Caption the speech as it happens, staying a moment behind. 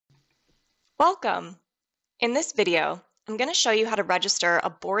Welcome! In this video, I'm going to show you how to register a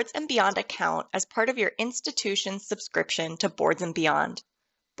Boards and Beyond account as part of your institution's subscription to Boards and Beyond.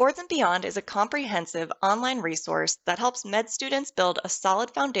 Boards and Beyond is a comprehensive online resource that helps med students build a solid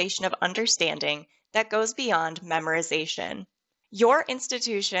foundation of understanding that goes beyond memorization. Your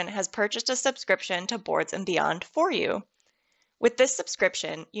institution has purchased a subscription to Boards and Beyond for you. With this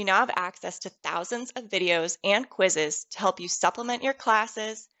subscription, you now have access to thousands of videos and quizzes to help you supplement your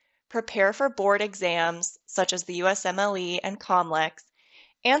classes, prepare for board exams such as the USMLE and COMLEX,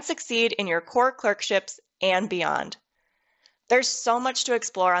 and succeed in your core clerkships and beyond. There's so much to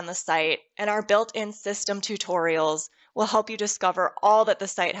explore on the site, and our built-in system tutorials will help you discover all that the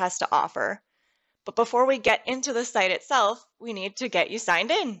site has to offer. But before we get into the site itself, we need to get you signed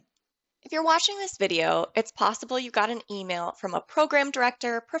in. If you're watching this video, it's possible you got an email from a program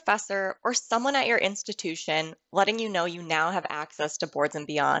director, professor, or someone at your institution letting you know you now have access to Boards and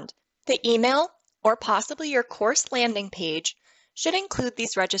Beyond. The email, or possibly your course landing page, should include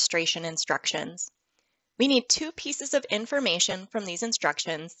these registration instructions. We need two pieces of information from these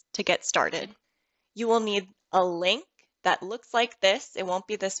instructions to get started. You will need a link that looks like this. It won't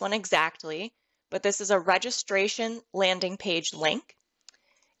be this one exactly, but this is a registration landing page link.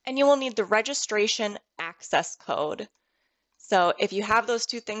 And you will need the registration access code. So if you have those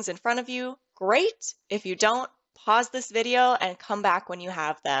two things in front of you, great. If you don't, pause this video and come back when you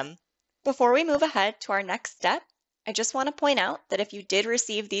have them. Before we move ahead to our next step, I just want to point out that if you did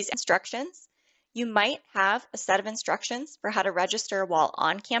receive these instructions, you might have a set of instructions for how to register while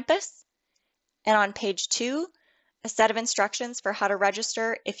on campus. And on page 2, a set of instructions for how to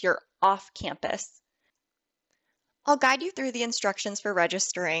register if you're off campus. I'll guide you through the instructions for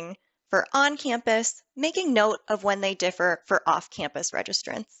registering for on-campus, making note of when they differ for off-campus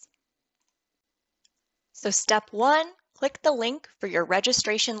registrants. So step 1, click the link for your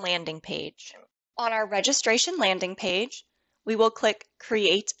registration landing page. On our registration landing page, we will click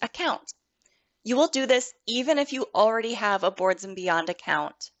Create Account. You will do this even if you already have a Boards and Beyond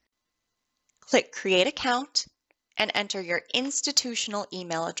account. Click Create Account and enter your institutional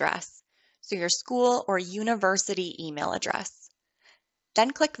email address, so your school or university email address.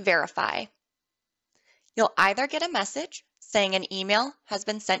 Then click Verify. You'll either get a message saying an email has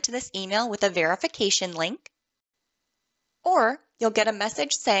been sent to this email with a verification link, or you'll get a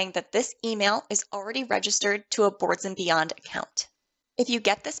message saying that this email is already registered to a Boards and Beyond account. If you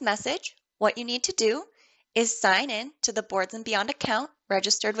get this message, what you need to do is sign in to the Boards and Beyond account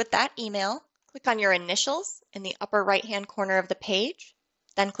registered with that email. Click on your initials in the upper right-hand corner of the page,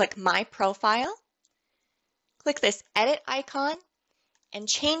 then click My Profile. Click this edit icon and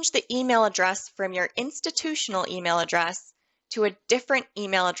change the email address from your institutional email address to a different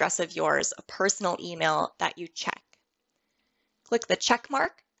email address of yours, a personal email that you check. Click the check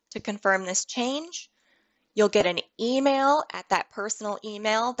mark to confirm this change. You'll get an email at that personal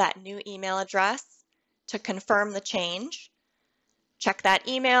email, that new email address, to confirm the change. Check that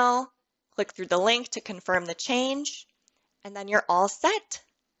email, click through the link to confirm the change, and then you're all set.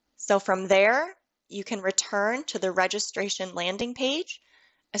 So from there, you can return to the registration landing page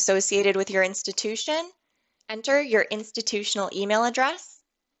associated with your institution, enter your institutional email address,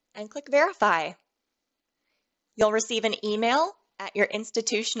 and click Verify. You'll receive an email at your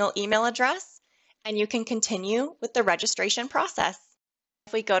institutional email address, and you can continue with the registration process.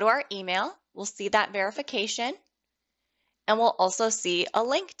 If we go to our email, we'll see that verification, and we'll also see a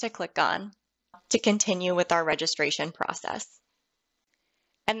link to click on to continue with our registration process.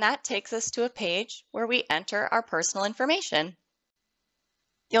 And that takes us to a page where we enter our personal information.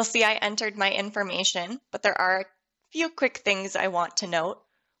 You'll see I entered my information, but there are a few quick things I want to note.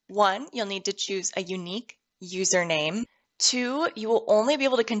 1, you'll need to choose a unique username. 2, you will only be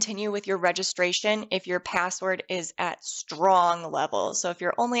able to continue with your registration if your password is at strong level. So if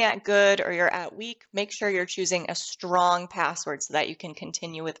you're only at good or you're at weak, make sure you're choosing a strong password so that you can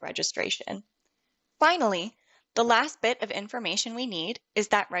continue with registration. Finally, the last bit of information we need is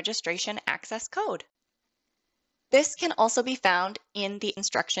that registration access code. This can also be found in the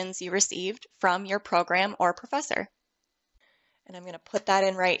instructions you received from your program or professor. And I'm going to put that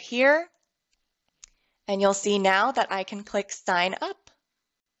in right here. And you'll see now that I can click Sign Up.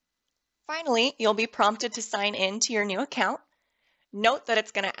 Finally, you'll be prompted to sign in to your new account. Note that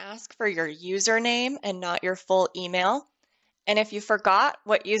it's going to ask for your username and not your full email. And if you forgot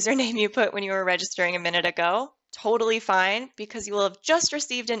what username you put when you were registering a minute ago, totally fine, because you will have just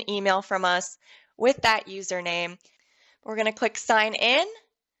received an email from us with that username. We're going to click Sign In.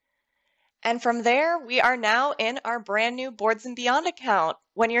 And from there, we are now in our brand new Boards and Beyond account.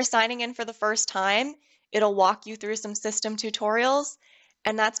 When you're signing in for the first time, it'll walk you through some system tutorials.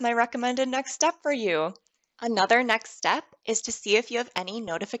 And that's my recommended next step for you. Another next step is to see if you have any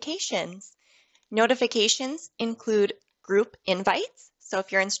notifications. Notifications include group invites. So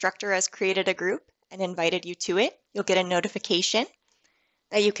if your instructor has created a group and invited you to it, you'll get a notification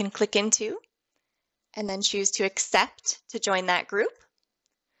that you can click into and then choose to accept to join that group.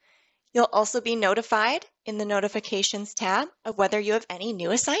 You'll also be notified in the Notifications tab of whether you have any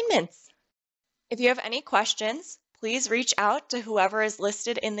new assignments. If you have any questions, please reach out to whoever is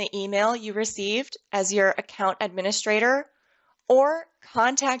listed in the email you received as your account administrator, or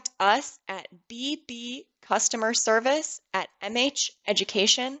contact us at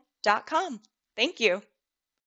bbcustomerservice@mheducation.com. Thank you.